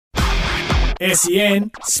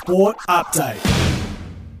SEN Sport Update.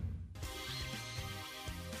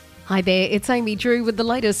 Hi there, it's Amy Drew with the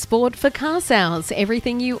latest sport for Car Sales,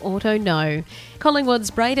 everything you auto know. Collingwood's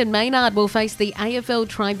Braden Maynard will face the AFL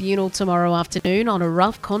Tribunal tomorrow afternoon on a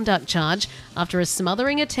rough conduct charge after a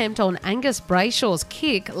smothering attempt on Angus Brayshaw's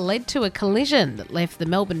kick led to a collision that left the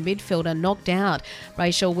Melbourne midfielder knocked out.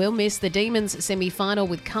 Brayshaw will miss the Demons semi-final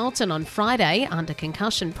with Carlton on Friday under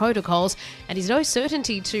concussion protocols and is no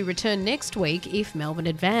certainty to return next week if Melbourne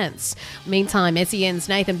advance. Meantime, SEN's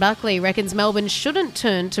Nathan Buckley reckons Melbourne shouldn't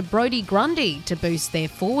turn to Brodie Grundy to boost their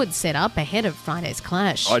forward setup ahead of Friday's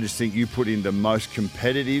clash. I just think you put in the most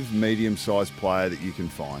competitive, medium-sized player that you can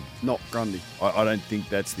find. Not Grundy. I don't think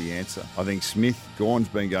that's the answer. I think Gawn's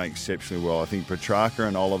been going exceptionally well. I think Petrarca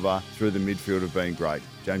and Oliver through the midfield have been great.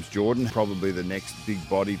 James Jordan, probably the next big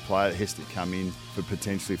body player that has to come in for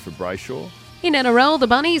Brayshaw. In NRL, the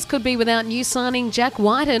Bunnies could be without new signing Jack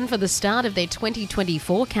Whiten for the start of their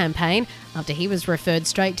 2024 campaign after he was referred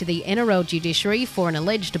straight to the NRL judiciary for an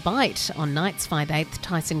alleged bite on Knights 5/8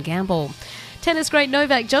 Tyson Gamble. Tennis great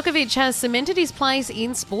Novak Djokovic has cemented his place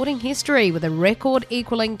in sporting history with a record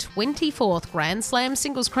equalling 24th Grand Slam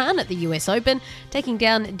singles crown at the US Open, taking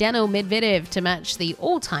down Daniil Medvedev to match the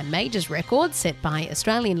all-time majors record set by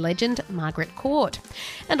Australian legend Margaret Court.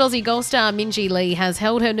 And Aussie golf star Minjee Lee has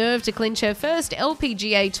held her nerve to clinch her first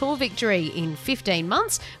LPGA Tour victory in 15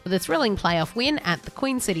 months with a thrilling playoff win at the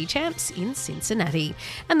Queen City Champs in Cincinnati.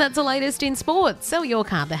 And that's the latest in sport. Sell your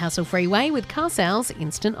car the hassle-free way with Car Sales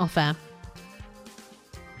Instant Offer.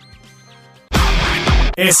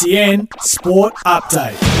 SEN Sport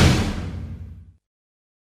Update.